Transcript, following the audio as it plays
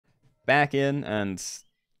back in, and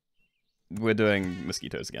we're doing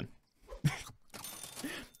mosquitoes again.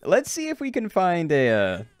 Let's see if we can find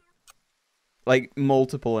a, like,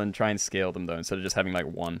 multiple and try and scale them, though, instead of just having, like,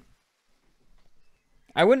 one.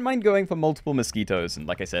 I wouldn't mind going for multiple mosquitoes and,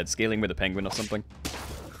 like I said, scaling with a penguin or something.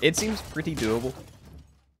 It seems pretty doable.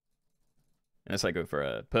 Unless I go for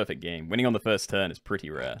a perfect game. Winning on the first turn is pretty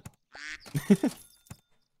rare.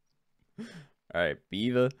 Alright,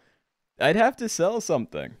 beaver. I'd have to sell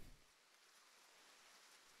something.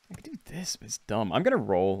 I could do this, but it's dumb. I'm gonna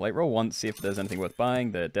roll. Like, roll once, see if there's anything worth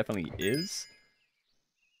buying. There definitely is.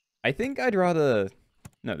 I think I'd rather...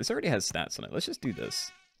 No, this already has stats on it. Let's just do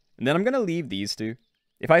this. And then I'm gonna leave these two.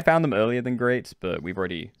 If I found them earlier, then great, but we've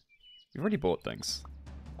already bought things.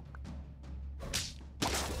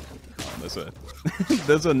 Oh, those are...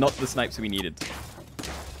 those are not the snipes we needed.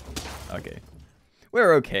 Okay.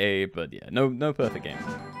 We're okay, but yeah, no perfect game.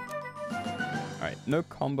 Alright, no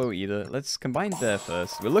combo either. Let's combine there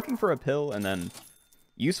first. We're looking for a pill, and then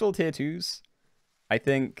useful tier 2s. I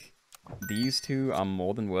think these two are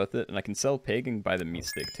more than worth it, and I can sell pig and buy the meat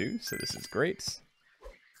stick too, so this is great.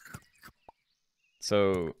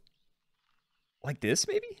 So, like this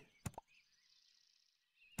maybe?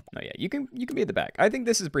 No, yeah, you can be at the back. I think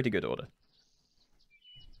this is pretty good order.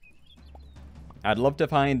 I'd love to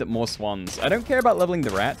find more swans. I don't care about leveling the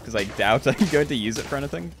rat, because I doubt I'm going to use it for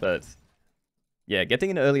anything, but... yeah, getting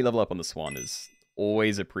an early level up on the swan is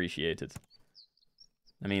always appreciated.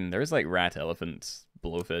 I mean, there is like rat, elephant,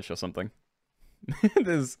 blowfish or something.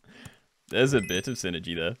 there's a bit of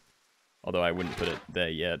synergy there. Although I wouldn't put it there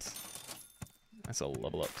yet. That's a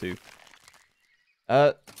level up too.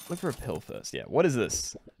 Look for a pill first. Yeah, what is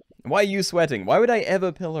this? Why are you sweating? Why would I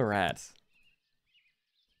ever pill a rat?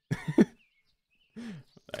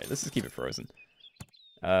 Alright, let's just keep it frozen.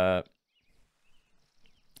 I'm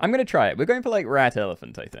gonna try it. We're going for like rat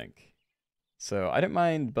elephant, I think. So I don't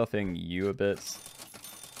mind buffing you a bit.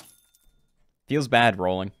 Feels bad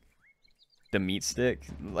rolling. The meat stick?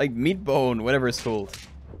 Like meat bone, whatever it's called.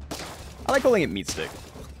 I like calling it meat stick.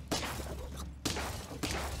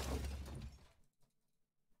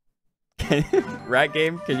 Rat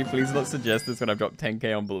game, can you please not suggest this when I've dropped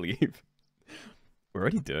 10k on believe? We're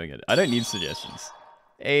already doing it. I don't need suggestions.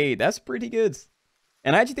 Hey, that's pretty good.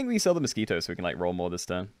 And I actually think we sell the mosquito so we can like roll more this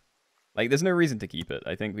turn. Like, there's no reason to keep it.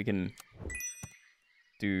 I think we can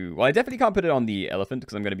do... well, I definitely can't put it on the elephant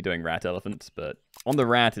because I'm going to be doing rat elephant, but on the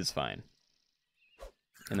rat is fine.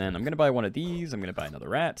 And then I'm going to buy one of these. I'm going to buy another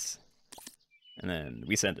rat. And then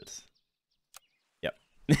we send it. Yep.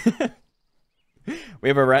 We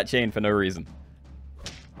have a rat chain for no reason.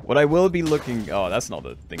 What I will be looking... oh, that's not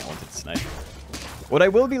the thing I wanted to snipe. What I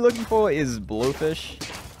will be looking for is blowfish.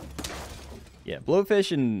 Yeah,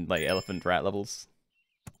 blowfish and like elephant rat levels.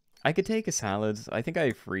 I could take a salad. I think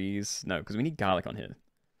I freeze. No, because we need garlic on here.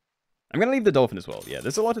 I'm going to leave the dolphin as well. Yeah,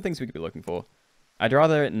 there's a lot of things we could be looking for. I'd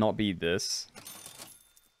rather it not be this.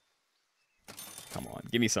 Come on,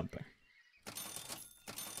 give me something.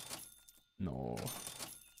 No.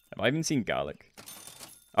 Have I even seen garlic?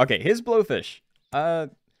 Okay, here's blowfish.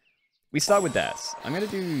 We start with that. I'm going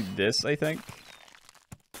to do this, I think.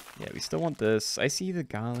 Yeah, we still want this. I see the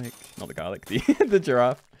garlic. Not the garlic, the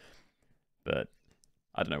giraffe. But,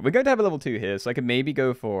 I don't know. We're going to have a level 2 here, so I could maybe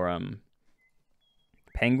go for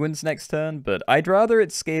penguins next turn. But I'd rather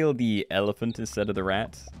it scale the elephant instead of the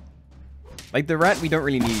rat. Like, the rat we don't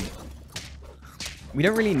really need. We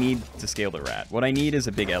don't really need to scale the rat. What I need is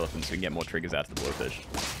a big elephant so we can get more triggers out of the blowfish.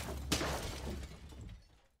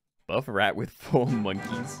 Buff a rat with 4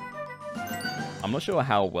 monkeys. I'm not sure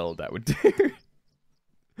how well that would do.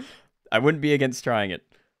 I wouldn't be against trying it.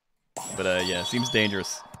 But yeah, seems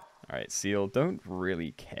dangerous. Alright, seal, don't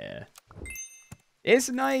really care. It's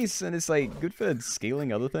nice, and it's like good for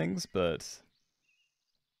scaling other things, but...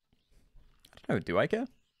 I don't know, do I care?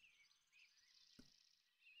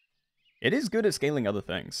 It is good at scaling other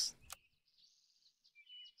things.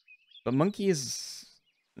 But monkey is...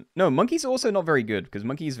 no, monkey's also not very good, because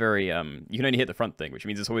monkey's very, you can only hit the front thing, which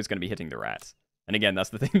means it's always going to be hitting the rat. And again, that's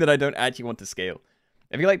the thing that I don't actually want to scale.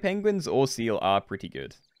 I feel like penguins or seal are pretty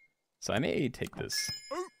good. So I may take this.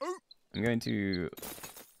 I'm going to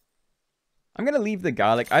leave the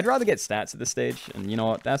garlic. I'd rather get stats at this stage, and you know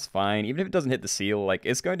what, that's fine. Even if it doesn't hit the seal, like,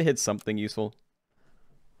 it's going to hit something useful.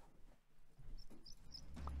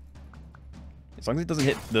 As long as it doesn't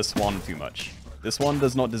hit the swan too much. This one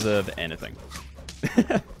does not deserve anything.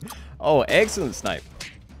 Oh, excellent snipe.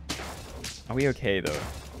 Are we okay, though?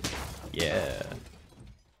 Yeah.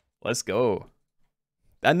 Let's go.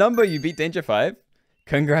 That number, you beat Danger 5.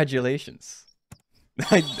 Congratulations.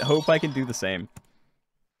 I hope I can do the same.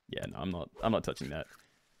 Yeah, no, I'm not touching that.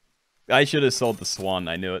 I should have sold the swan,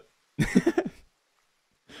 I knew it.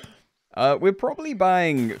 We're probably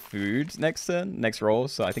buying food next turn, next roll,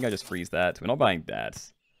 so I think I just freeze that. We're not buying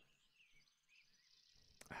that.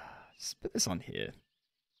 Just put this on here.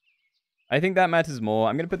 I think that matters more.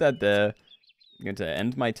 I'm going to put that there. I'm going to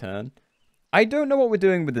end my turn. I don't know what we're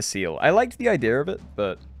doing with the seal. I liked the idea of it,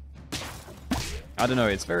 but I don't know.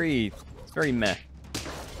 It's very meh.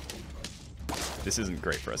 This isn't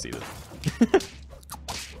great for us either.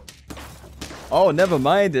 Oh, never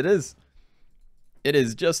mind. It is. It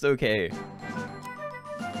is just okay.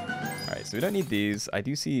 Alright, so we don't need these. I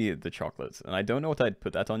do see the chocolates, and I don't know what I'd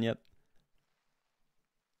put that on yet.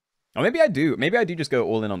 Or maybe I do. Maybe I do just go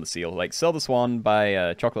all in on the seal. Like, sell the swan,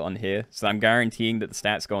 buy chocolate on here. So I'm guaranteeing that the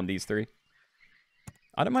stats go on these three.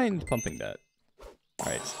 I don't mind pumping that.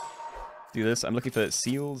 Alright. Do this. I'm looking for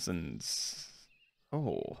seals and...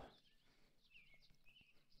 Oh.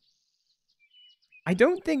 I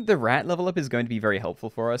don't think the rat level up is going to be very helpful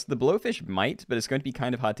for us. The blowfish might, but it's going to be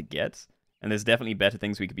kind of hard to get. And there's definitely better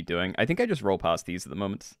things we could be doing. I think I just roll past these at the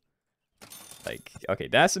moment. Like, okay,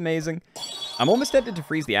 that's amazing. I'm almost tempted to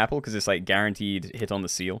freeze the apple because it's like guaranteed hit on the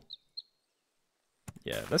seal.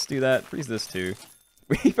 Yeah, let's do that. Freeze this too.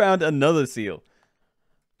 We found another seal.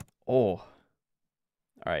 Oh.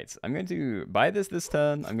 Alright, I'm going to buy this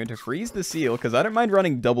turn. I'm going to freeze the seal because I don't mind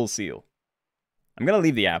running double seal. I'm going to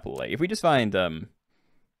leave the apple. Like, if we just find,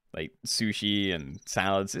 like, sushi and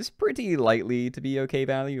salads, it's pretty likely to be okay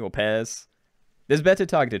value, or pears. There's better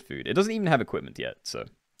targeted food. It doesn't even have equipment yet, so...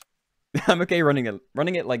 I'm okay running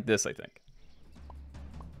it like this, I think.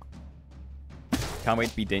 Can't wait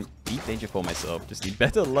to beat danger for myself. Just need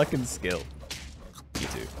better luck and skill. Me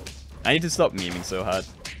too. I need to stop memeing so hard.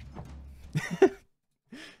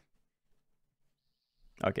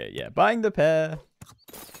 Okay, yeah. Buying the pear.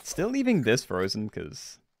 Still leaving this frozen,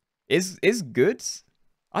 because... Is good?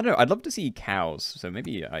 I don't know. I'd love to see cows, so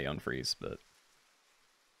maybe I unfreeze, but...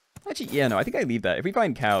 Actually, yeah, no. I think I leave that. If we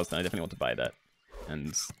find cows, then I definitely want to buy that.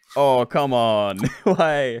 And... Oh, come on.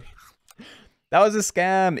 Why? That was a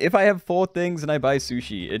scam. If I have 4 things and I buy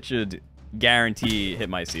sushi, it should guarantee hit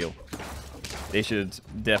my seal. They should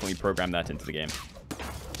definitely program that into the game.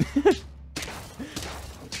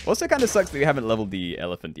 Also kind of sucks that we haven't leveled the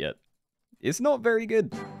elephant yet. It's not very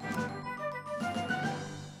good.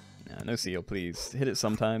 Nah, no seal, please. Hit it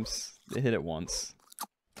sometimes. Hit it once.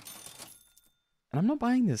 And I'm not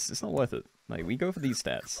buying this. It's not worth it. Like, we go for these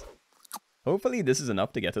stats. Hopefully this is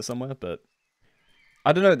enough to get us somewhere, but...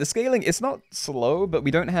 I don't know, the scaling, it's not slow, but we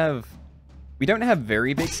don't have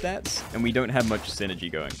very big stats, and we don't have much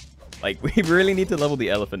synergy going. Like, we really need to level the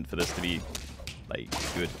elephant for this to be, like,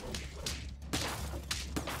 good.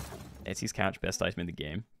 Etsy's couch, best item in the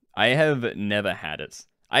game. I have never had it.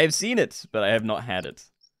 I have seen it, but I have not had it.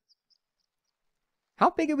 How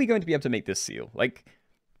big are we going to be able to make this seal? Like,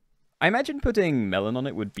 I imagine putting melon on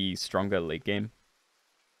it would be stronger late game.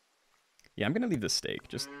 Yeah, I'm going to leave this steak.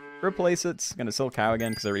 Just replace it. I'm going to sell cow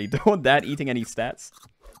again because I really don't want that eating any stats.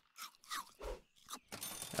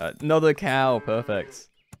 Another cow. Perfect.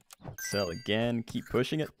 Sell again. Keep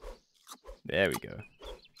pushing it. There we go.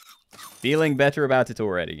 Feeling better about it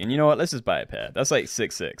already. And you know what? Let's just buy a pair. That's like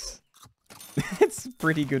 6/6. It's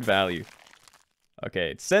pretty good value.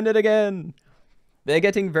 Okay, send it again. They're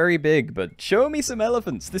getting very big, but show me some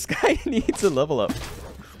elephants. This guy needs a level up.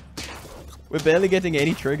 We're barely getting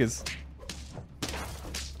any triggers.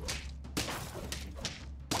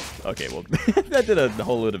 Okay, well, that did a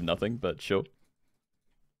whole load of nothing, but sure.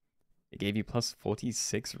 It gave you plus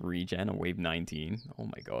 46 regen on wave 19. Oh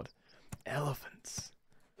my god. Elephants.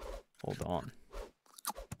 Hold on.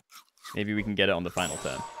 Maybe we can get it on the final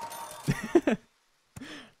turn.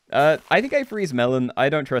 I think I freeze melon. I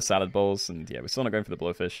don't trust salad bowls, and yeah, we're still not going for the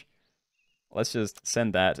blowfish. Let's just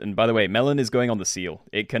send that. And by the way, melon is going on the seal.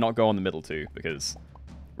 It cannot go on the middle too, because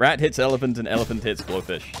rat hits elephant and elephant hits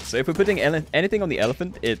blowfish. So if we're putting anything on the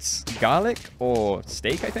elephant, it's garlic or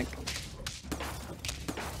steak, I think.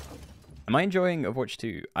 Am I enjoying Overwatch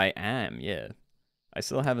 2? I am, yeah. I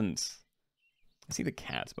still haven't... I see the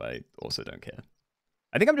cat, but I also don't care.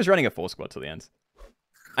 I think I'm just running a 4-squad till the end.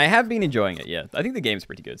 I have been enjoying it, yeah. I think the game's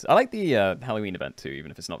pretty good. I like the Halloween event too,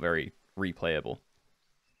 even if it's not very replayable.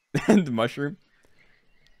 And the mushroom.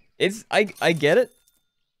 It's... I get it,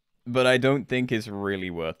 but I don't think it's really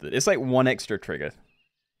worth it. It's like 1 extra trigger.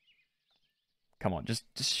 Come on, just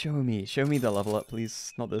show me. Show me the level up,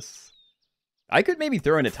 please. Not this. I could maybe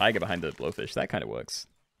throw in a tiger behind the blowfish. That kind of works.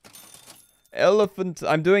 Elephant.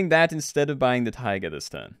 I'm doing that instead of buying the tiger this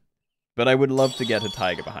turn. But I would love to get a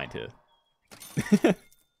tiger behind here.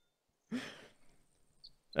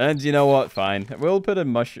 And you know what? Fine. We'll put a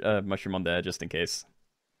mushroom on there just in case.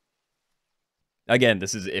 Again,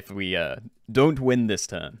 this is if we don't win this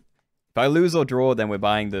turn. If I lose or draw, then we're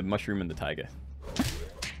buying the mushroom and the tiger.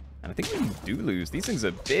 And I think we do lose. These things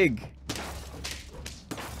are big.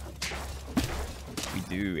 We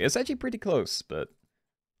do. It's actually pretty close, but...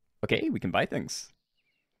 Okay, we can buy things.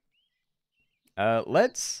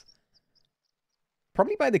 Let's...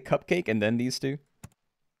 Probably buy the cupcake and then these two.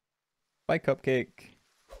 Buy cupcake.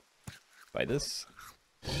 Buy this.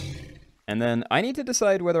 And then I need to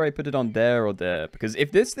decide whether I put it on there or there. Because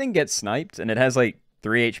if this thing gets sniped and it has like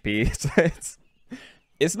 3 HP, so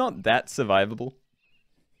it's not that survivable.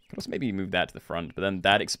 Could also maybe move that to the front, but then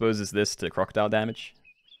that exposes this to crocodile damage.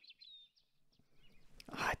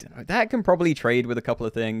 I don't know. That can probably trade with a couple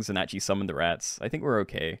of things and actually summon the rats. I think we're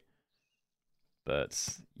okay.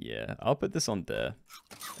 But yeah, I'll put this on there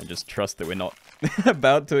and just trust that we're not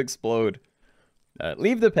about to explode.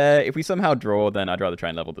 Leave the pair. If we somehow draw, then I'd rather try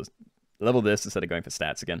and level this instead of going for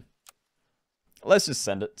stats again. Let's just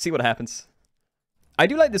send it. See what happens. I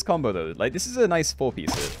do like this combo though. Like, this is a nice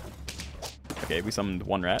 4-piece hit. Okay, we summoned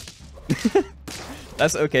 1 rat.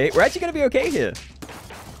 That's okay. We're actually going to be okay here.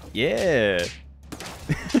 Yeah.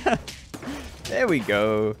 There we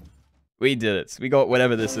go. We did it. We got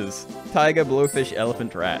whatever this is. Tiger, blowfish,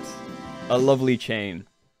 elephant, rat. A lovely chain.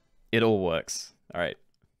 It all works. Alright.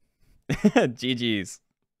 GG's.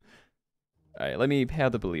 Alright, let me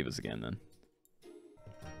pair the believers again then.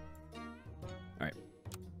 Alright.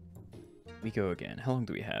 We go again. How long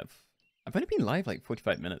do we have? I've only been live like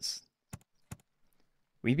 45 minutes.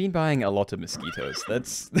 We've been buying a lot of mosquitoes.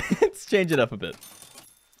 Let's change it up a bit.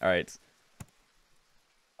 Alright.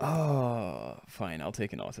 Oh, fine. I'll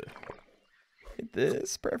take an auto. Hit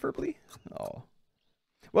this, preferably. Oh.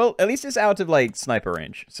 Well, at least it's out of, like, sniper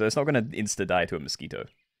range. So it's not going to insta-die to a mosquito.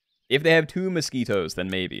 If they have 2 mosquitoes, then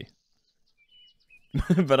maybe.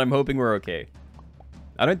 But I'm hoping we're okay.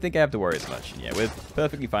 I don't think I have to worry as much. Yeah, we're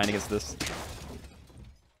perfectly fine against this.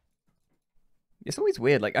 It's always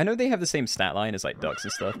weird. Like, I know they have the same stat line as, like, ducks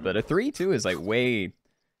and stuff. But a 3-2 is, like, way...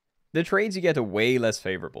 The trades you get are way less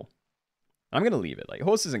favorable. I'm going to leave it. Like,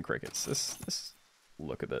 horses and crickets. Let's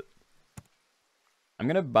look a bit. I'm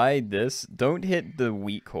going to buy this. Don't hit the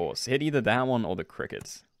weak horse. Hit either that one or the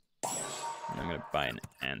crickets. And I'm going to buy an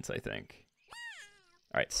ant, I think.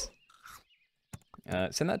 Alright.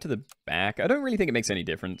 Send that to the back. I don't really think it makes any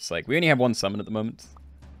difference. Like, we only have 1 summon at the moment.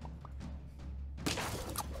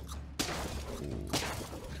 Ooh.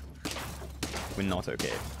 We're not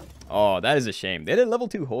okay. Oh, that is a shame. They had a level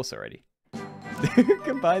 2 horse already.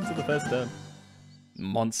 Combined to the first turn.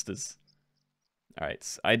 Monsters.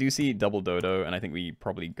 Alright, I do see double dodo, and I think we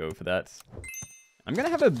probably go for that. I'm gonna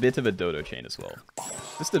have a bit of a dodo chain as well.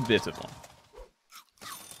 Just a bit of one.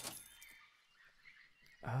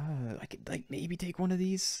 I could, like, maybe take one of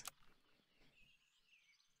these.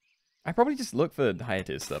 I probably just look for higher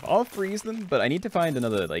tier stuff. I'll freeze them, but I need to find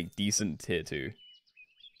another, like, decent tier 2.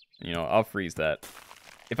 You know, I'll freeze that.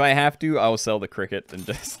 If I have to, I'll sell the cricket and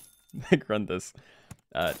just... like, run this.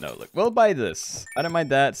 No, look, we'll buy this. I don't mind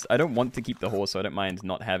that. I don't want to keep the horse, so I don't mind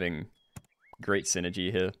not having great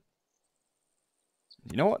synergy here.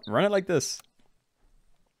 You know what? Run it like this.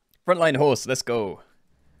 Frontline horse, let's go.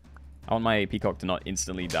 I want my peacock to not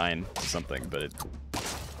instantly die into something, but it...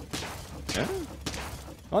 Yeah.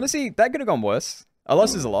 Honestly, that could have gone worse. A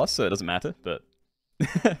loss is a loss, so it doesn't matter, but...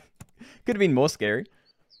 could have been more scary.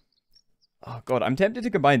 Oh god, I'm tempted to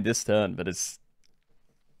combine this turn, but it's...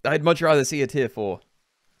 I'd much rather see a tier 4.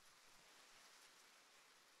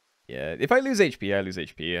 Yeah, if I lose HP, I lose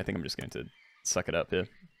HP. I think I'm just going to suck it up here.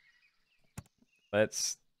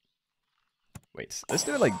 Let's... Wait, let's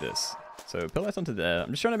do it like this. So, put that onto there.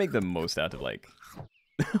 I'm just trying to make the most out of, like,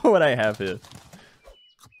 what I have here.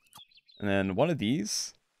 And then one of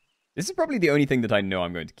these. This is probably the only thing that I know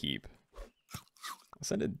I'm going to keep. I'll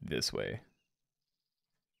send it this way.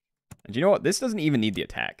 And you know what? This doesn't even need the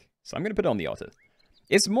attack. So I'm going to put it on the otter.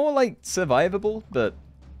 It's more, like, survivable, but...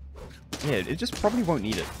 Yeah, it just probably won't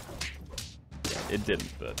need it. Yeah, it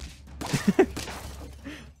didn't, but...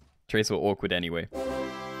 Traits were awkward anyway.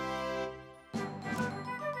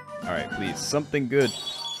 Alright, please. Something good.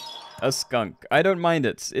 A skunk. I don't mind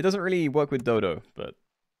it. It doesn't really work with Dodo, but...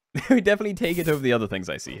 we definitely take it over the other things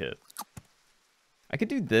I see here. I could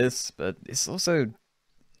do this, but it's also...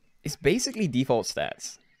 It's basically default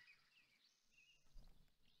stats.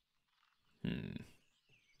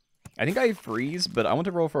 I think I freeze, but I want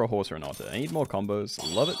to roll for a horse or an otter. I need more combos.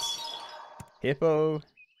 Love it. Hippo.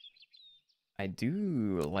 I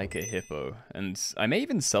do like a hippo. And I may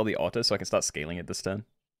even sell the otter so I can start scaling it this turn.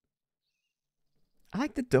 I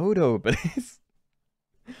like the dodo, but it's...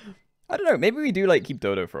 I don't know. Maybe we do, like, keep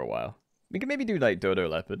dodo for a while. We can maybe do like Dodo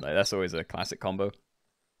Leopard. Like that's always a classic combo.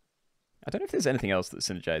 I don't know if there's anything else that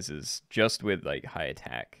synergizes just with like high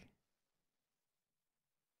attack.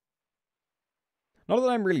 Not that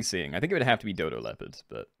I'm really seeing. I think it would have to be Dodo Leopard,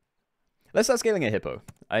 but let's start scaling a Hippo.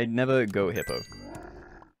 I never go Hippo.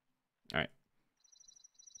 Alright.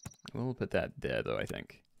 We'll put that there though, I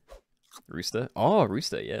think. Rooster? Oh,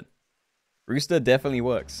 Rooster, yeah. Rooster definitely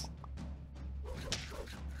works.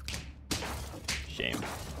 Shame.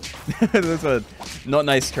 Those were not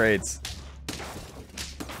nice trades.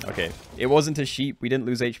 Okay, it wasn't a sheep. We didn't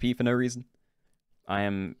lose HP for no reason. I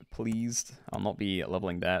am pleased. I'll not be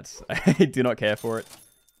leveling that. I do not care for it.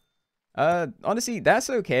 Honestly, that's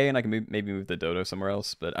okay, and I can maybe move the Dodo somewhere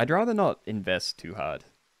else, but I'd rather not invest too hard.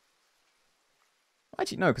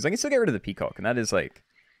 Actually, no, because I can still get rid of the Peacock, and that is like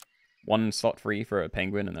one slot free for a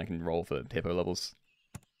Penguin, and I can roll for Hippo levels.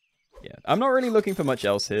 Yeah, I'm not really looking for much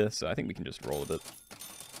else here, so I think we can just roll with it.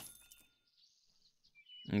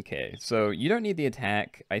 Okay, so you don't need the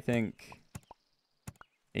attack. I think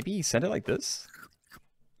maybe send it like this?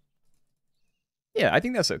 Yeah, I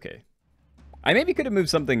think that's okay. I maybe could have moved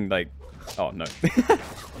something like... Oh, no.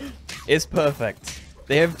 It's perfect.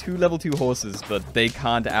 They have 2 level 2 horses, but they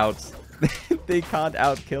can't they can't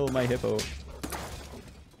outkill my Hippo.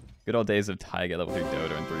 Good old days of Tiger, level 3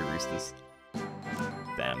 Dodo, and 3 Roosters.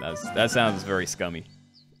 Damn, that sounds very scummy.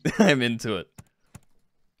 I'm into it.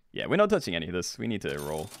 Yeah, we're not touching any of this. We need to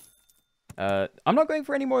roll. I'm not going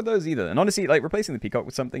for any more of those either. And honestly, like, replacing the Peacock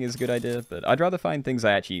with something is a good idea, but I'd rather find things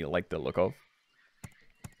I actually like the look of.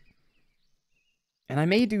 And I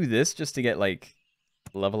may do this just to get, like,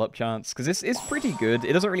 level up chance, because this is pretty good.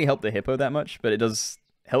 It doesn't really help the Hippo that much, but it does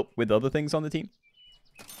help with other things on the team.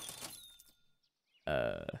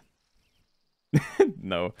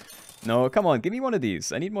 No. No, come on, give me one of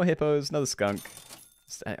these. I need more Hippos, another Skunk.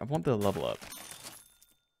 I want the level up.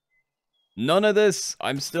 None of this!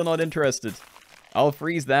 I'm still not interested. I'll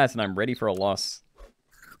freeze that and I'm ready for a loss.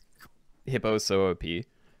 Hippo's so OP.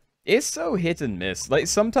 It's so hit and miss. Like,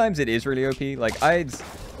 sometimes it is really OP. Like,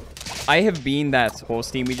 I have been that horse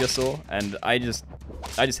team we just saw, and I just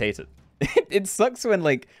hate it. It sucks when,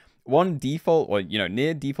 like, one default, or, you know,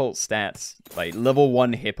 near default stats, like, level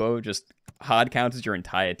 1 Hippo just hard counters your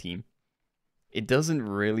entire team. It doesn't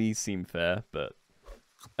really seem fair, but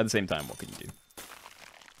at the same time, what can you do?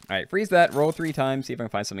 Alright, freeze that, roll 3 times, see if I can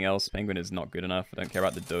find something else. Penguin is not good enough. I don't care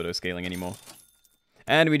about the Dodo scaling anymore.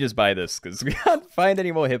 And we just buy this, because we can't find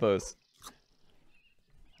any more Hippos.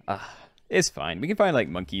 It's fine. We can find, like,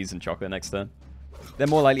 monkeys and chocolate next turn. They're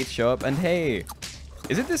more likely to show up. And hey,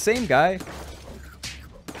 is it the same guy?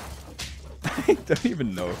 I don't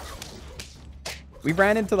even know. We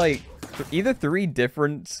ran into, like, either 3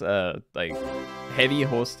 different, like, heavy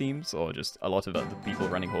horse teams, or just a lot of other people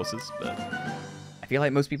running horses, but I feel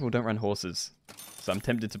like most people don't run horses, so I'm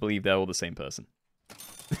tempted to believe they're all the same person.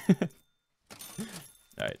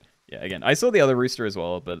 Alright, yeah, again, I saw the other rooster as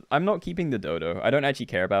well, but I'm not keeping the Dodo. I don't actually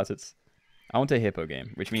care about it. I want a Hippo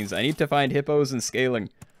game, which means I need to find Hippos and scaling.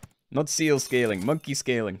 Not seal scaling, monkey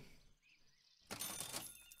scaling.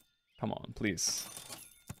 Come on, please.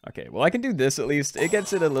 Okay, well, I can do this at least. It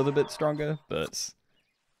gets it a little bit stronger, but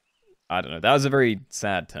I don't know. That was a very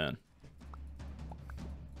sad turn.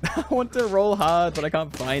 I want to roll hard, but I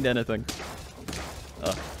can't find anything.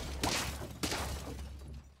 Ugh.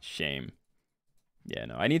 Shame. Yeah,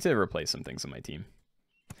 no, I need to replace some things on my team.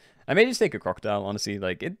 I may just take a crocodile, honestly.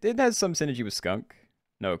 Like, it has some synergy with skunk.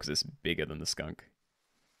 No, because it's bigger than the skunk.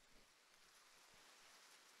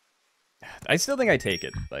 I still think I take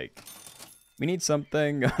it. Like, we need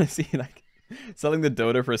something. Honestly, like, selling the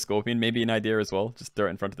Dodo for a scorpion may be an idea as well. Just throw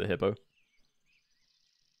it in front of the Hippo.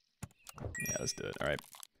 Yeah, let's do it. Alright.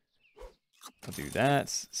 I'll do that.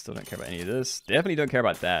 Still don't care about any of this. Definitely don't care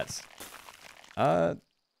about that.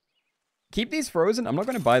 Keep these frozen. I'm not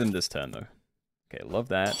going to buy them this turn, though. Okay, love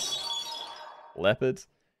that. Leopard.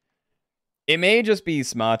 It may just be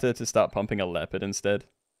smarter to start pumping a leopard instead.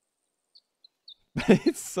 But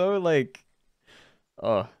it's so, like...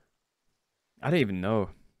 Oh. I don't even know.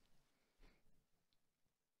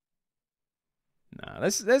 Nah,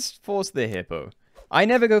 let's force the Hippo. I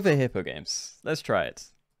never go for Hippo games. Let's try it.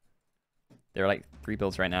 There are like 3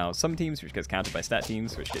 builds right now. Some teams which gets countered by stat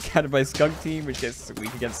teams, which get countered by skunk team, which gets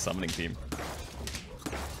weak against summoning team.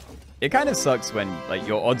 It kind of sucks when like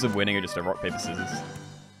your odds of winning are just a rock, paper, scissors.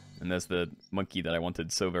 And there's the monkey that I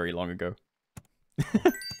wanted so very long ago.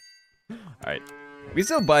 Alright. We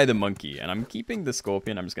still buy the monkey, and I'm keeping the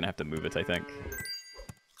scorpion. I'm just gonna have to move it, I think.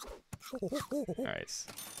 Alright.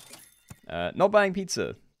 Not buying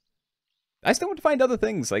pizza. I still want to find other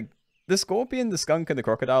things, like the scorpion, the skunk, and the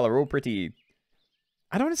crocodile are all pretty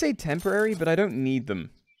I don't want to say temporary, but I don't need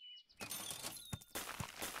them.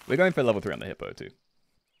 We're going for level 3 on the Hippo, too.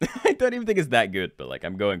 I don't even think it's that good, but, like,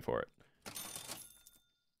 I'm going for it.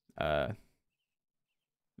 I'm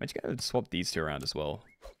just gonna swap these two around as well.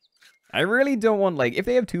 I really don't want, like, if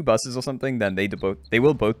they have 2 buses or something, then they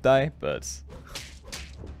will both die, but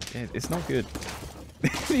it's not good.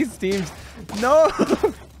 These teams, no!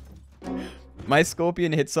 My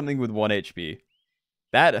Scorpion hit something with 1 HP.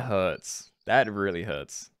 That hurts. That really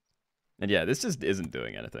hurts. And yeah, this just isn't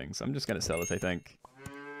doing anything, so I'm just gonna sell it, I think.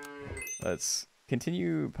 Let's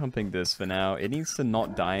continue pumping this for now. It needs to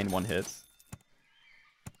not die in 1 hit.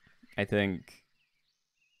 I think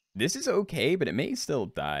this is okay, but it may still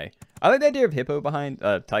die. I like the idea of Hippo behind,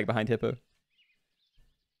 Tiger behind Hippo.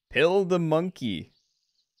 Pill the monkey.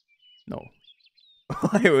 No.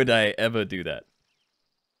 Why would I ever do that?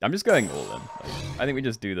 I'm just going all in. Like, I think we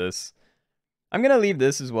just do this. I'm gonna leave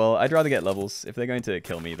this as well. I'd rather get levels. If they're going to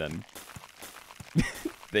kill me, then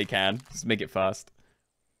they can. Just make it fast.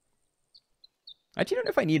 I actually don't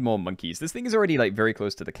know if I need more monkeys. This thing is already, like, very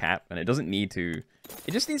close to the cap, and it doesn't need to...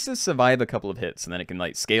 It just needs to survive a couple of hits, and then it can,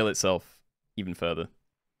 like, scale itself even further.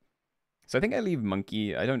 So I think I leave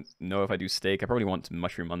monkey. I don't know if I do steak. I probably want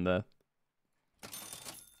mushroom on there.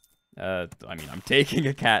 I mean, I'm taking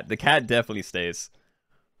a cat. The cat definitely stays.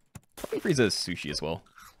 Probably freeze a sushi as well.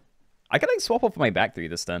 I can, like, swap off my back 3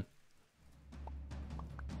 this turn.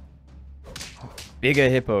 Bigger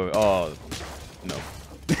Hippo. Oh, no.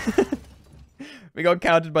 We got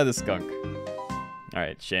countered by the skunk.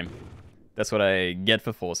 Alright, shame. That's what I get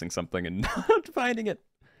for forcing something and not finding it.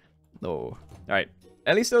 No. Alright.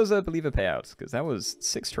 At least those are believer payouts, because that was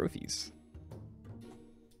 6 trophies.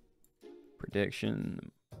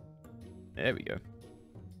 Prediction. There we go.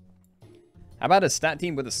 How about a stat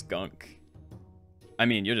team with a skunk? I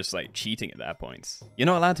mean, you're just, like, cheating at that point. You're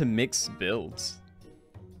not allowed to mix builds.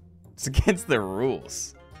 It's against the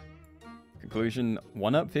rules. Conclusion,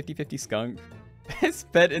 1-up 50-50 skunk.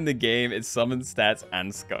 Best bet in the game is summon stats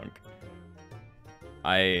and skunk.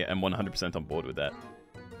 I am 100% on board with that.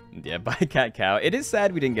 Yeah, buy cat cow. It is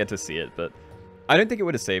sad we didn't get to see it, but I don't think it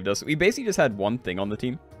would have saved us. We basically just had one thing on the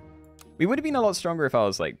team. We would have been a lot stronger if I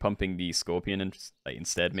was, like, pumping the Scorpion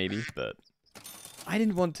instead, maybe, but I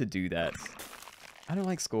didn't want to do that. I don't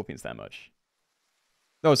like Scorpions that much.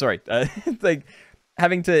 Oh, sorry. Like,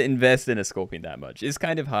 having to invest in a Scorpion that much is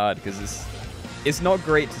kind of hard, because it's not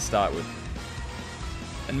great to start with.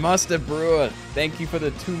 And Master Brewer, thank you for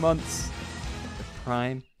the 2 months of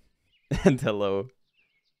Prime. And hello.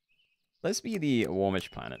 Let's be the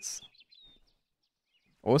warmish planets.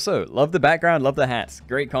 Also, love the background, love the hats.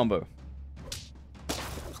 Great combo.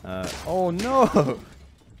 Oh no!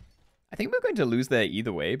 I think we're going to lose there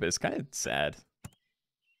either way, but it's kind of sad.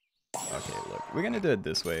 Okay, look. We're going to do it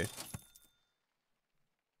this way.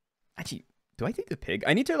 Actually, do I take the pig?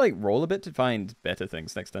 I need to, like, roll a bit to find better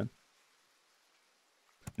things next turn.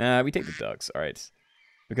 Nah, we take the ducks. Alright.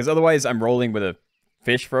 Because otherwise I'm rolling with a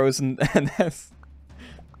fish frozen, and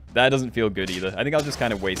that doesn't feel good either. I think I'll just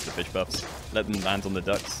kind of waste the fish buffs. Let them land on the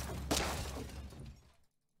ducks.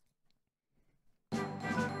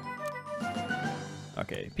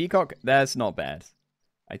 Okay, peacock, that's not bad.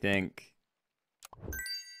 I think...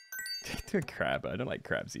 to a crab, I don't like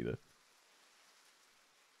crabs either.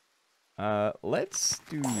 Let's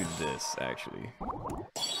do this, actually.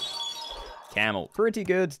 Camel, pretty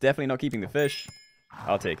good. Definitely not keeping the fish.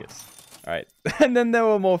 I'll take it. Alright, and then there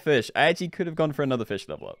were more fish. I actually could have gone for another fish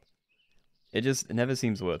level up. It just never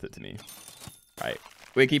seems worth it to me. Alright,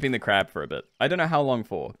 we're keeping the crab for a bit. I don't know how long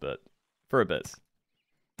for, but for a bit.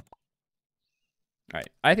 Alright,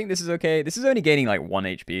 I think this is okay. This is only gaining like 1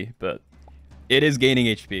 HP, but it is gaining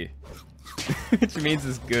HP. Which means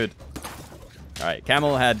it's good. Alright,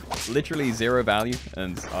 Camel had literally 0 value,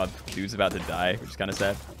 and our dude's about to die, which is kind of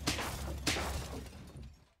sad.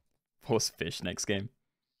 Force fish next game.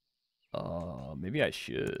 Oh, maybe I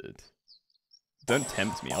should. Don't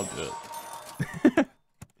tempt me, I'll do it.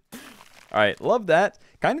 Alright, love that.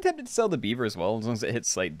 Kind of tempted to sell the beaver as well, as long as it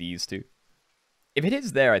hits like these two. If it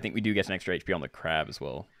hits there, I think we do get an extra HP on the crab as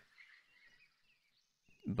well.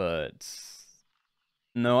 But...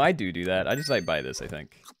 no, I do that. I just like buy this, I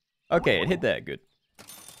think. Okay, it hit there, good.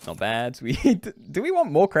 Not bad. Do we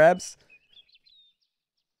want more crabs?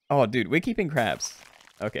 Oh, dude, we're keeping crabs.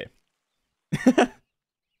 Okay.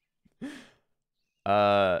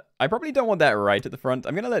 I probably don't want that right at the front.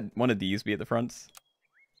 I'm gonna let one of these be at the front.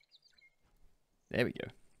 There we go.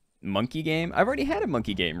 Monkey game? I've already had a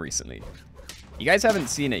monkey game recently. You guys haven't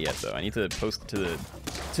seen it yet, though. I need to post it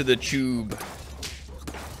to the tube.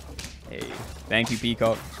 Hey, thank you,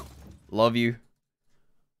 Peacock. Love you.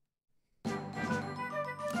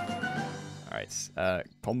 Alright,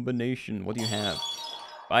 combination. What do you have?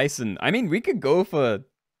 Bison. I mean, we could go for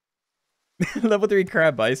level 3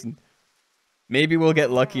 crab bison. Maybe we'll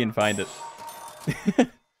get lucky and find it.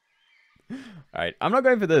 Alright, I'm not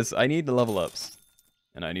going for this. I need the level ups.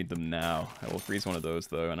 And I need them now. I will freeze one of those,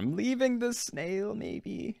 though. And I'm leaving the snail,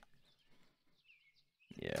 maybe.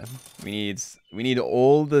 Yeah, we need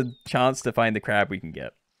all the chance to find the crab we can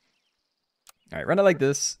get. Alright, run it like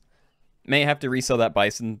this. May have to resell that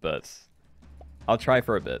bison, but I'll try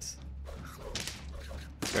for a bit.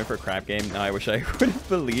 Going for a crab game? No, I wish I would have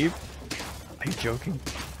believed. Are you joking?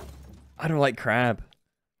 I don't like crab.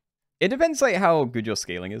 It depends like how good your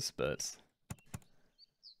scaling is, but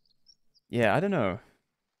yeah, I don't know.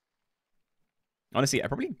 Honestly, I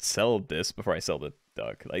probably sell this before I sell the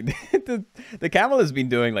duck. Like the camel has been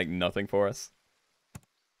doing like nothing for us.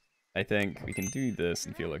 I think we can do this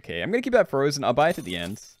and feel okay. I'm gonna keep that frozen. I'll buy it at the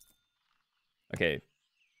end. Okay.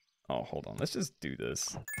 Oh, hold on. Let's just do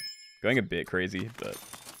this. Going a bit crazy, but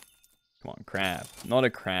come on, crab. Not a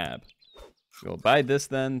crab. We'll buy this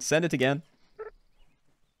then. Send it again.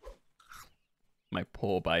 My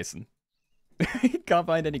poor bison. Can't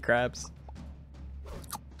find any crabs.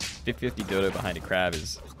 50-50 dodo behind a crab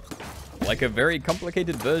is like a very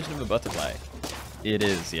complicated version of a butterfly. It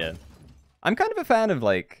is, yeah. I'm kind of a fan of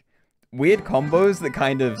like weird combos that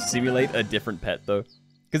kind of simulate a different pet though.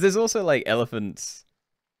 Because there's also like elephants.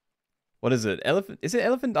 What is it? Elephant? Is it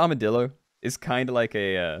elephant armadillo? It's kind of like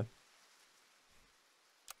a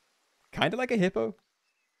hippo?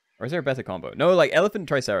 Or is there a better combo? No, like elephant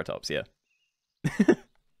triceratops, yeah.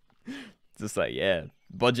 Just like, yeah,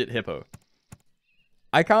 budget hippo.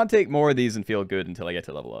 I can't take more of these and feel good until I get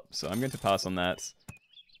to level up, so I'm going to pass on that.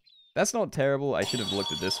 That's not terrible. I should have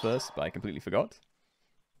looked at this first, but I completely forgot.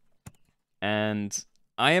 And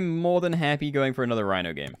I am more than happy going for another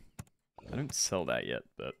rhino game. I don't sell that yet,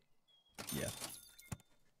 but yeah.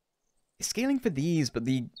 Scaling for these, but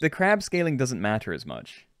the crab scaling doesn't matter as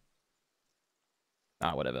much.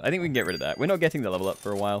 Ah, whatever. I think we can get rid of that. We're not getting the level up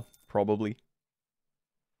for a while, probably.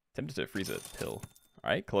 Tempted to freeze a pill.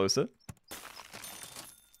 Alright, closer.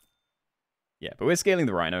 Yeah, but we're scaling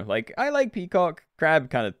the rhino. Like, I like peacock.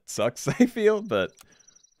 Crab kind of sucks, I feel, but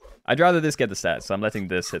I'd rather this get the stats, so I'm letting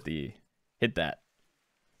this hit that.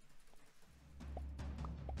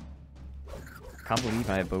 Can't believe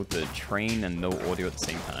I have both the train and no audio at the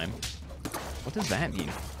same time. What does that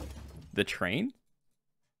mean? The train?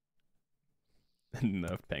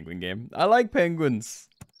 Nerf penguin game. I like penguins.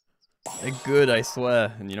 They're good, I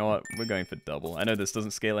swear. And you know what? We're going for double. I know this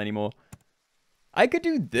doesn't scale anymore. I could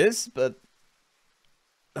do this, but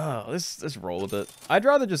oh, let's roll a bit. I'd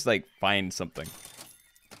rather just like find something.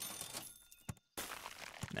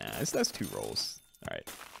 Nah, that's 2 rolls. All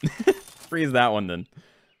right, freeze that one then.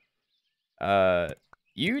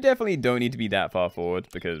 You definitely don't need to be that far forward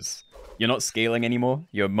because you're not scaling anymore.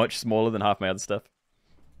 You're much smaller than half my other stuff.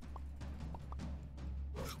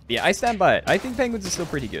 Yeah, I stand by it. I think penguins are still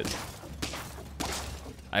pretty good.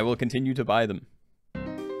 I will continue to buy them.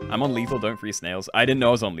 I'm on lethal, don't freeze snails. I didn't know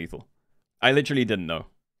I was on lethal. I literally didn't know.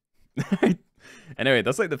 Anyway,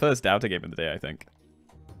 that's like the first Doubter game of the day, I think.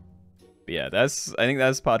 But yeah, I think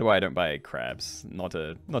that's part of why I don't buy crabs. Not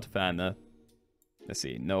a fan there. Let's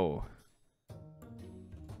see, no.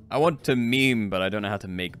 I want to meme, but I don't know how to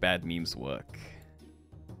make bad memes work.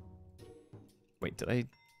 Wait, did I?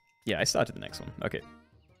 Yeah, I started the next one. Okay.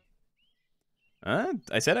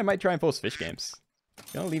 I said I might try and force fish games.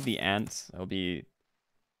 Gonna leave the ants. I'm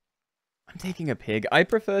taking a pig. I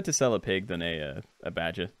prefer to sell a pig than a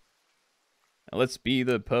badger. Now let's be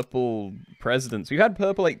the purple presidents. We've had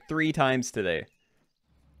purple like 3 times today.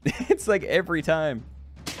 It's like every time.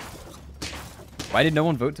 Why did no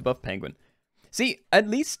one vote to buff penguin? See, at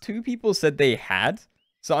least 2 people said they had.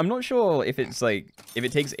 So I'm not sure if it's like, if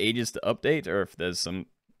it takes ages to update or if there's some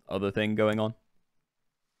other thing going on.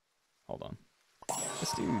 Hold on.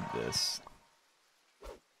 Let's do this.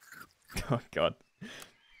 Oh god.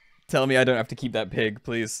 Tell me I don't have to keep that pig,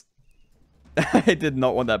 please. I did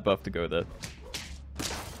not want that buff to go there.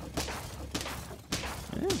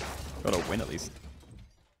 Yeah, got a win at least.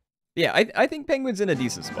 Yeah, I think penguin's in a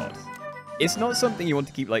decent spot. It's not something you want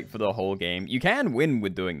to keep like for the whole game. You can win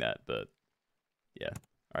with doing that, but yeah.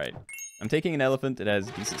 Alright. I'm taking an elephant. It has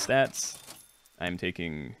decent stats. I'm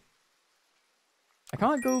taking... I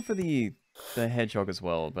can't go for the hedgehog as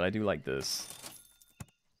well, but I do like this.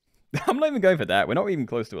 I'm not even going for that. We're not even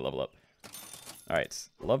close to a level up. Alright,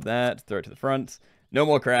 love that. Throw it to the front. No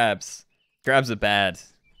more crabs. Crabs are bad.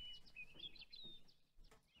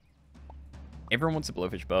 Everyone wants a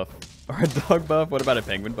blowfish buff. Or a dog buff. What about a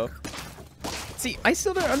penguin buff? See, I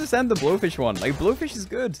still don't understand the blowfish one. Like, blowfish is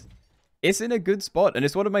good. It's in a good spot, and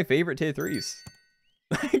it's one of my favorite tier 3s.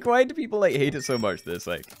 Like, why do people, like, hate it so much? This,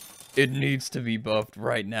 like, it needs to be buffed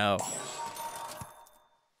right now.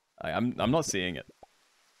 I'm not seeing it.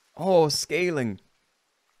 Oh, scaling.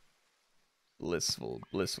 Blissful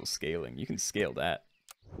scaling. You can scale that.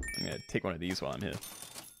 I'm gonna take one of these while I'm here.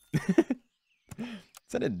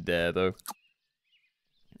 Is that a dare, though?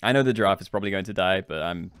 I know the giraffe is probably going to die, but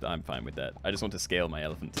I'm fine with that. I just want to scale my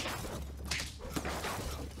elephant.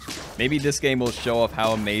 Maybe this game will show off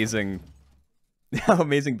how amazing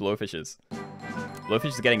Blowfish is. Blowfish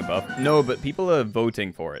is getting a buff. No, but people are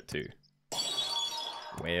voting for it too.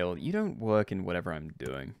 Whale, you don't work in whatever I'm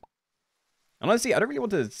doing. And honestly, I don't really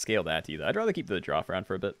want to scale that either. I'd rather keep the giraffe around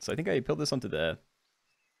for a bit. So I think I put this onto there.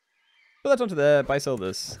 Put that onto there, buy sell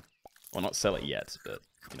this. Well, not sell it yet, but,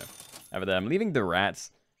 you know, over there. I'm leaving the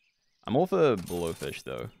rats. I'm all for Blowfish,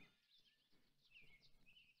 though.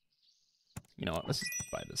 You know what, let's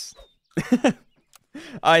just buy this.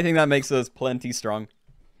 I think that makes us plenty strong.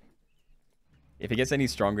 If it gets any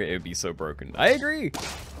stronger, it would be so broken. I agree.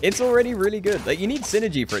 It's already really good. Like, you need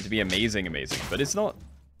synergy for it to be amazing, but it's not...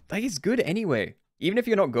 Like, it's good anyway. Even if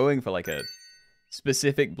you're not going for, like, a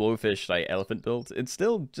specific Blowfish, like, elephant build, it's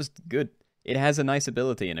still just good. It has a nice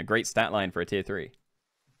ability and a great stat line for a tier 3.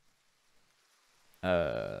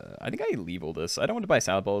 I think I leave all this. I don't want to buy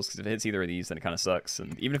salad bowls, because if it hits either of these, then it kind of sucks.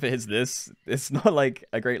 And even if it hits this, it's not, like,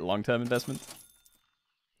 a great long-term investment.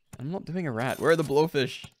 I'm not doing a rat. Where are the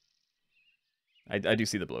Blowfish? I do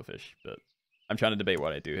see the Blowfish, but I'm trying to debate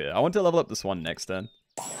what I do here. I want to level up the swan next turn.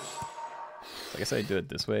 So I guess I do it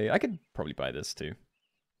this way. I could probably buy this too.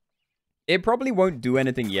 It probably won't do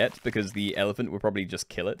anything yet because the elephant will probably just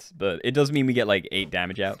kill it. But it does mean we get like 8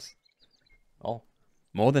 damage out. Oh,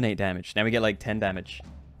 more than 8 damage. Now we get like 10 damage.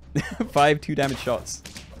 5 2-damage shots.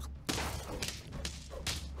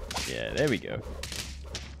 Yeah, there we go.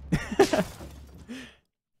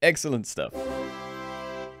 Excellent stuff.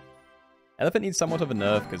 Elephant needs somewhat of a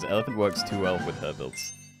nerf because elephant works too well with her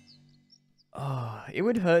builds. Oh, it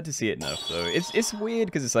would hurt to see it nerf though. It's weird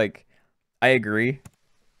because it's like, I agree.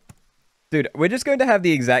 Dude, we're just going to have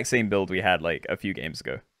the exact same build we had like a few games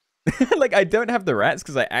ago. Like, I don't have the rats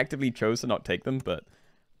because I actively chose to not take them, but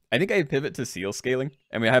I think I pivot to seal scaling.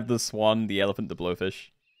 And we have the swan, the elephant, the blowfish.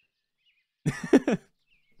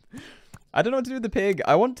 I don't know what to do with the pig.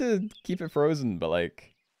 I want to keep it frozen, but like...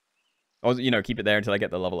 Or, you know, keep it there until I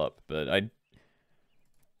get the level up. But I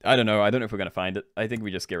don't know. I don't know if we're going to find it. I think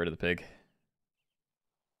we just get rid of the pig.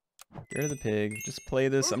 Get rid of the pig. Just play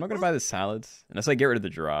this. I'm not going to buy the salads. Unless I get rid of the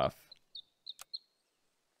giraffe.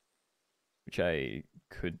 Which I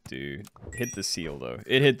could do. Hit the seal, though.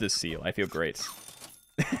 It hit the seal. I feel great.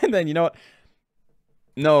 And then, you know what?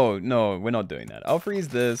 No, we're not doing that. I'll freeze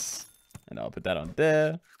this. And I'll put that on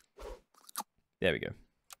there. There we go.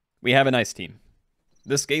 We have a nice team.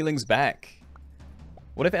 The scaling's back.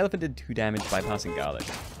 What if elephant did 2 damage bypassing garlic?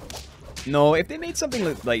 No, if they made something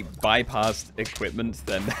like bypassed equipment,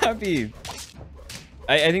 then that'd be...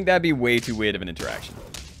 I think that'd be way too weird of an interaction.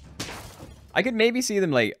 I could maybe see them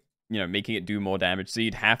like, you know, making it do more damage, so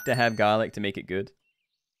you'd have to have garlic to make it good.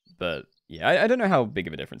 But yeah, I don't know how big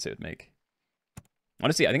of a difference it would make.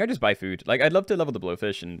 Honestly, I think I'd just buy food. Like, I'd love to level the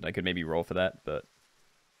blowfish, and I could maybe roll for that, but...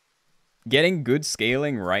 Getting good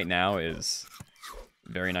scaling right now is...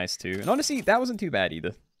 very nice too. And honestly, that wasn't too bad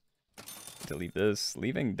either. To leave this.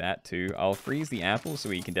 Leaving that too. I'll freeze the apple so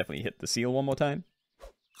we can definitely hit the seal one more time.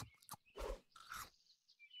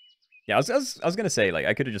 Yeah, I was going to say, like,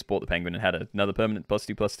 I could have just bought the penguin and had another permanent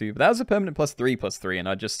 +2/+2. But that was a permanent +3/+3 and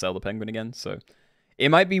I'd just sell the penguin again. So it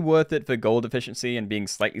might be worth it for gold efficiency and being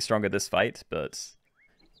slightly stronger this fight. But,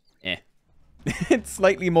 eh. It's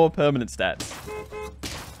slightly more permanent stats.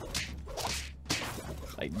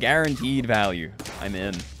 Like, guaranteed value. I'm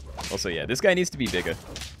in. Also, yeah, this guy needs to be bigger.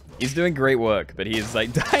 He's doing great work, but he is,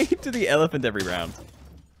 like, dying to the elephant every round.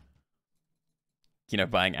 You know,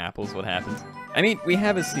 buying apples, what happens? I mean, we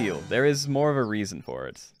have a seal. There is more of a reason for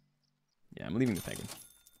it. Yeah, I'm leaving the penguin.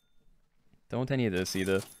 Don't want any of this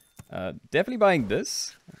either. Definitely buying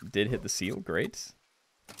this. Did hit the seal. Great.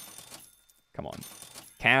 Come on.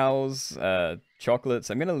 Cows,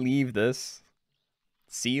 chocolates. I'm going to leave this.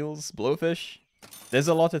 Seals, blowfish. There's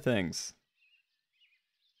a lot of things.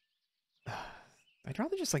 I'd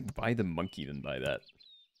rather just, like, buy the monkey than buy that.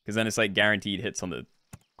 Because then it's, like, guaranteed hits on the,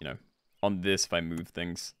 you know, on this if I move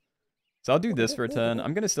things. So I'll do this for a turn.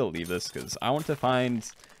 I'm going to still leave this because I want to find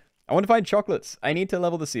chocolates. I need to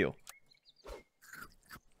level the seal.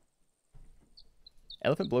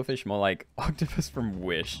 Elephant blowfish, more like octopus from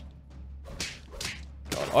Wish.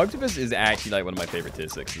 God, octopus is actually, like, one of my favorite tier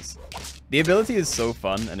 6s. The ability is so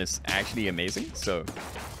fun, and it's actually amazing, so...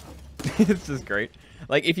 It's just great.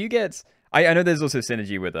 Like, if you get... I know there's also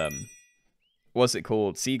synergy with, what's it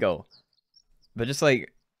called? Seagull. But just,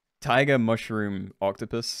 like, tiger, mushroom,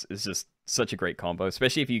 octopus is just such a great combo.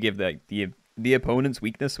 Especially if you give the opponent's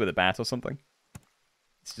weakness with a bat or something.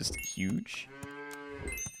 It's just huge.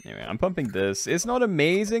 Anyway, I'm pumping this. It's not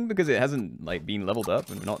amazing because it hasn't, like, been leveled up.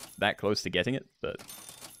 And we're not that close to getting it, but...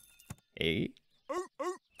 Hey.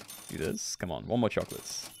 Do this. Come on, one more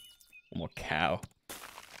chocolates. One more cow.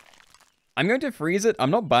 I'm going to freeze it.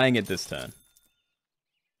 I'm not buying it this turn.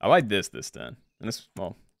 I buy this turn. And this,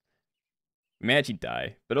 well... We may actually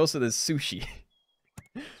die. But also there's sushi.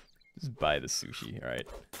 Just buy the sushi, alright.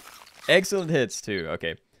 Excellent hits, too.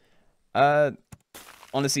 Okay.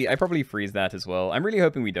 Honestly, I probably freeze that as well. I'm really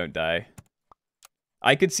hoping we don't die.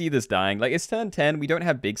 I could see this dying. Like, it's turn 10. We don't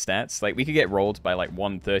have big stats. Like, we could get rolled by, like,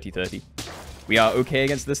 130-30. We are okay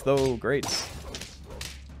against this, though. Great.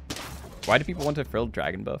 Why do people want a frilled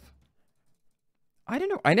dragon buff? I don't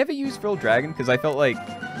know. I never used frilled dragon because I felt like...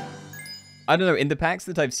 I don't know. In the packs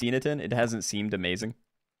that I've seen it in, it hasn't seemed amazing.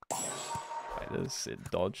 Like this.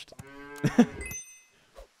 It dodged.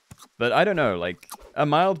 But I don't know. Like, a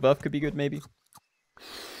mild buff could be good, maybe.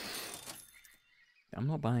 I'm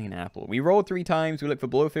not buying an apple. We rolled 3 times. We look for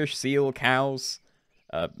blowfish, seal, cows,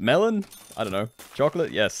 melon. I don't know.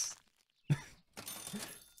 Chocolate. Yes.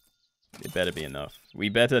 It better be enough. We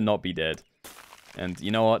better not be dead. And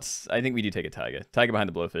you know what? I think we do take a tiger. Tiger behind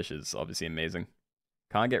the blowfish is obviously amazing.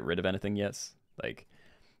 Can't get rid of anything yet. Like,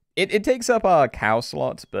 it takes up our cow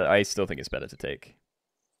slot, but I still think it's better to take.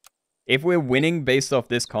 If we're winning based off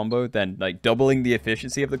this combo, then like doubling the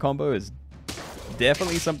efficiency of the combo is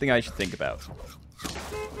definitely something I should think about.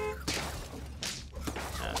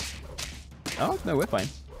 Oh, no, we're fine.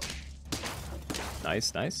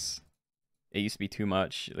 Nice, nice. It used to be too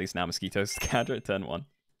much. At least now mosquitoes counter at turn 1.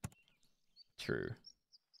 True.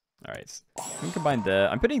 Alright. We can combine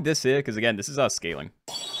there. I'm putting this here because, again, this is our scaling.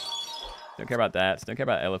 Don't care about that. Don't care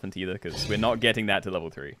about elephant either because we're not getting that to level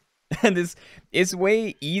 3. And it's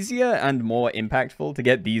way easier and more impactful to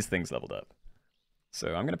get these things leveled up. So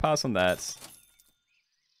I'm going to pass on that.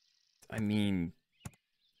 I mean...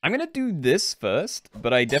 I'm going to do this first,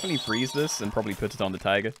 but I definitely freeze this and probably put it on the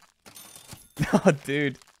tiger. Oh,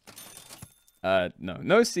 dude. No.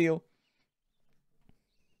 No seal.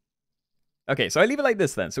 Okay, so I leave it like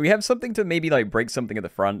this then. So we have something to maybe like break something at the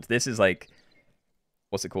front. This is like...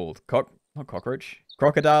 What's it called? Not cockroach.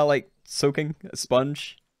 Crocodile, like, soaking a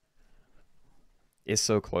sponge. It's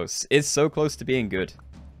so close. It's so close to being good.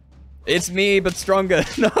 It's me, but stronger.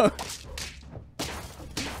 No.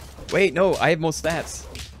 Wait, no. I have more stats.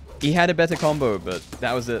 He had a better combo, but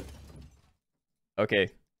that was it. Okay.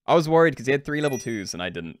 I was worried because he had 3 level 2s and I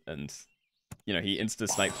didn't. And, you know, he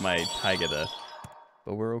insta-sniped my tiger there.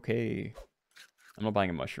 But we're okay. I'm not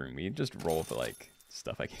buying a mushroom. We just roll for, like,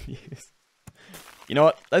 stuff I can use. You know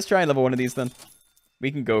what? Let's try and level 1 of these then.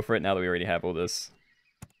 We can go for it now that we already have all this.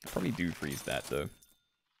 I'll probably do freeze that, though.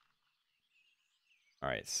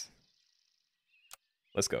 Alright.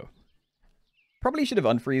 Let's go. Probably should have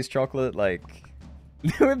unfreeze chocolate, like...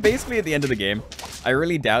 We're basically at the end of the game. I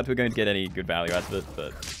really doubt we're going to get any good value out of it,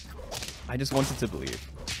 but... I just wanted to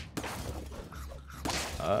believe.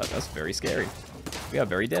 That's very scary. We are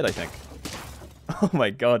very dead, I think. Oh my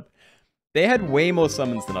god. They had way more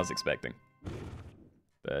summons than I was expecting.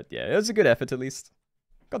 But yeah, it was a good effort at least.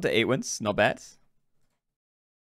 Got to 8 wins, not bad.